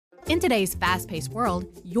In today's fast-paced world,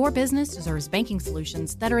 your business deserves banking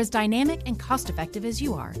solutions that are as dynamic and cost-effective as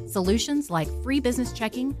you are. Solutions like free business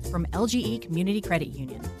checking from LGE Community Credit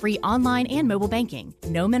Union, free online and mobile banking,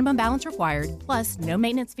 no minimum balance required, plus no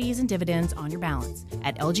maintenance fees and dividends on your balance.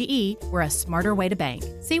 At LGE, we're a smarter way to bank.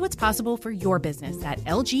 See what's possible for your business at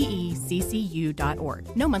lgeccu.org.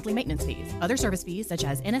 No monthly maintenance fees. Other service fees such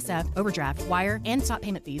as NSF, overdraft, wire, and stop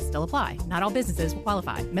payment fees still apply. Not all businesses will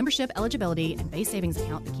qualify. Membership eligibility and base savings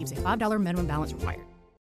account that keeps a $5 minimum balance required.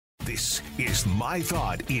 This is My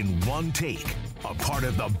Thought in One Take, a part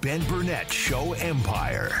of the Ben Burnett Show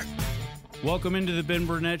empire. Welcome into the Ben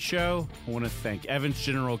Burnett Show. I want to thank Evans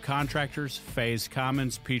General Contractors, Faze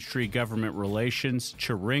Commons, Peachtree Government Relations,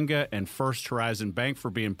 Chiringa, and First Horizon Bank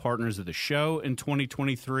for being partners of the show in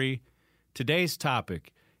 2023. Today's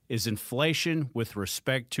topic is inflation with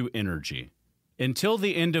respect to energy. Until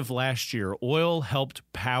the end of last year, oil helped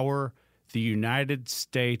power the United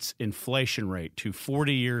States inflation rate to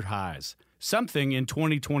 40-year highs, something in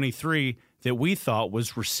 2023 that we thought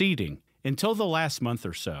was receding until the last month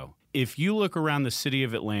or so. If you look around the city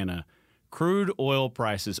of Atlanta, crude oil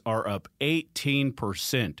prices are up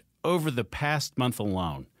 18% over the past month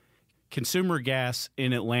alone. Consumer gas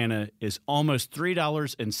in Atlanta is almost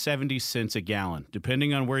 $3.70 a gallon.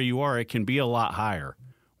 Depending on where you are, it can be a lot higher.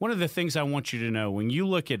 One of the things I want you to know, when you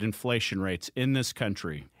look at inflation rates in this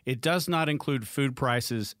country, it does not include food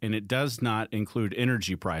prices and it does not include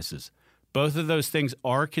energy prices. Both of those things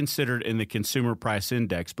are considered in the Consumer Price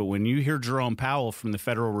Index, but when you hear Jerome Powell from the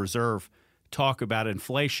Federal Reserve talk about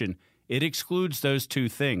inflation, it excludes those two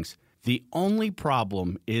things. The only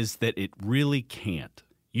problem is that it really can't.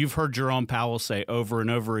 You've heard Jerome Powell say over and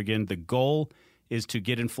over again, the goal is to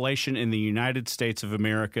get inflation in the United States of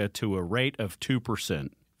America to a rate of 2%.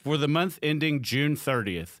 For the month ending June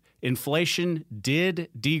 30th, inflation did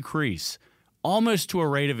decrease almost to a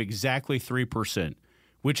rate of exactly 3%,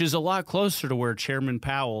 which is a lot closer to where Chairman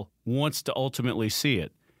Powell wants to ultimately see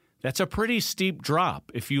it. That's a pretty steep drop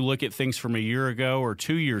if you look at things from a year ago or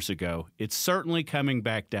 2 years ago. It's certainly coming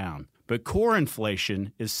back down. But core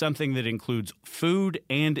inflation is something that includes food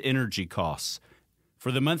and energy costs.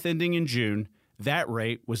 For the month ending in June, that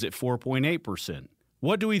rate was at 4.8%.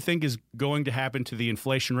 What do we think is going to happen to the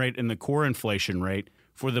inflation rate and the core inflation rate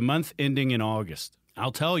for the month ending in August?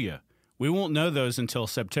 I'll tell you, we won't know those until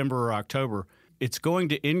September or October. It's going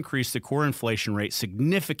to increase the core inflation rate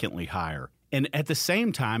significantly higher. And at the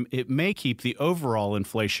same time, it may keep the overall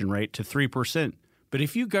inflation rate to 3%. But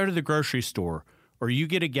if you go to the grocery store or you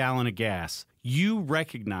get a gallon of gas, you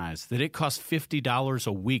recognize that it costs $50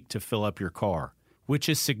 a week to fill up your car, which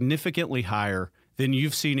is significantly higher than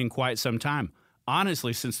you've seen in quite some time.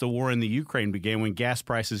 Honestly, since the war in the Ukraine began, when gas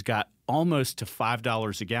prices got almost to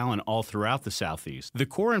 $5 a gallon all throughout the Southeast. The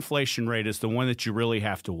core inflation rate is the one that you really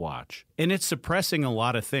have to watch. And it's suppressing a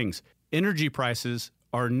lot of things. Energy prices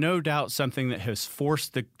are no doubt something that has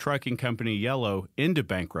forced the trucking company Yellow into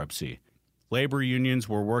bankruptcy. Labor unions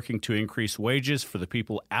were working to increase wages for the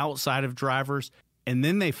people outside of drivers, and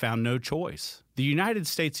then they found no choice. The United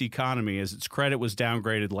States economy, as its credit was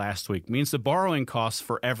downgraded last week, means the borrowing costs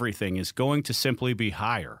for everything is going to simply be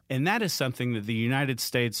higher. And that is something that the United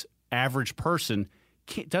States average person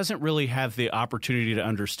doesn't really have the opportunity to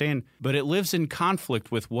understand, but it lives in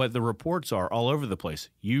conflict with what the reports are all over the place.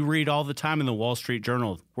 You read all the time in the Wall Street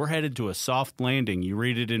Journal, we're headed to a soft landing. You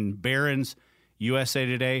read it in Barron's, USA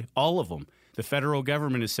Today, all of them. The federal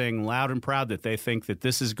government is saying loud and proud that they think that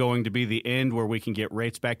this is going to be the end where we can get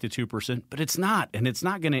rates back to 2%, but it's not, and it's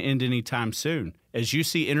not going to end anytime soon. As you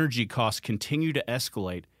see energy costs continue to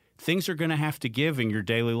escalate, things are going to have to give in your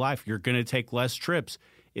daily life. You're going to take less trips.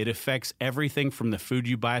 It affects everything from the food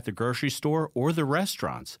you buy at the grocery store or the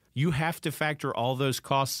restaurants. You have to factor all those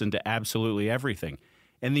costs into absolutely everything.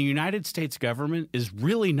 And the United States government is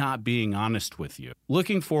really not being honest with you.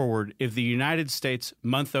 Looking forward, if the United States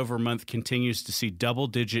month over month continues to see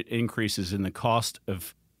double-digit increases in the cost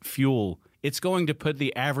of fuel, it's going to put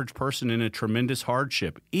the average person in a tremendous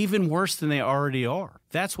hardship, even worse than they already are.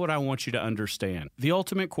 That's what I want you to understand. The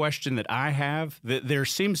ultimate question that I have, that there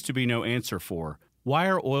seems to be no answer for, why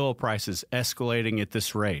are oil prices escalating at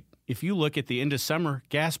this rate? If you look at the end of summer,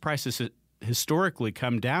 gas prices historically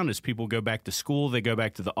come down as people go back to school, they go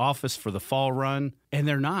back to the office for the fall run, and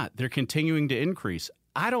they're not. They're continuing to increase.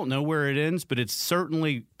 I don't know where it ends, but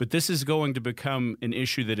this is going to become an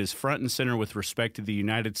issue that is front and center with respect to the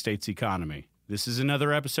United States economy. This is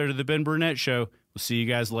another episode of The Ben Burnett Show. We'll see you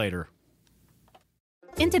guys later.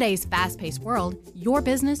 In today's fast-paced world, your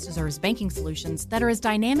business deserves banking solutions that are as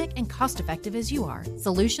dynamic and cost-effective as you are.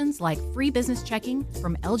 Solutions like free business checking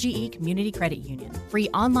from LGE Community Credit Union, free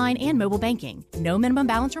online and mobile banking, no minimum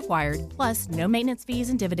balance required, plus no maintenance fees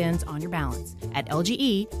and dividends on your balance. At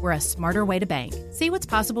LGE, we're a smarter way to bank. See what's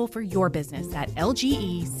possible for your business at lgeccu.org.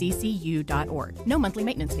 No monthly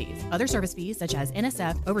maintenance fees. Other service fees such as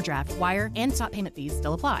NSF, overdraft, wire, and stop payment fees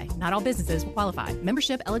still apply. Not all businesses will qualify.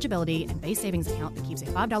 Membership eligibility and base savings account that keeps a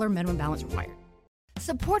 $5 minimum balance required.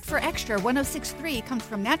 Support for Extra 106.3 comes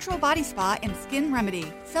from Natural Body Spa and Skin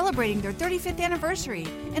Remedy, celebrating their 35th anniversary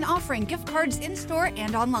and offering gift cards in-store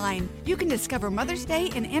and online. You can discover Mother's Day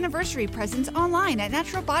and anniversary presents online at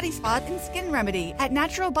Natural Body Spa and Skin Remedy at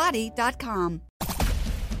naturalbody.com.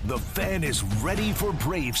 The Fan is ready for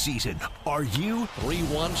Brave season. Are you?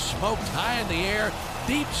 3-1 smoked high in the air,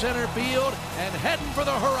 deep center field, and heading for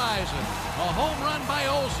the horizon. A home run by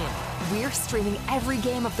Olsen. We're streaming every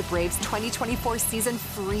game of the Braves 2024 season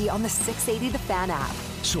free on the 680 The Fan app.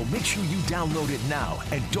 So make sure you download it now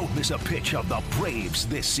and don't miss a pitch of the Braves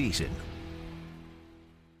this season.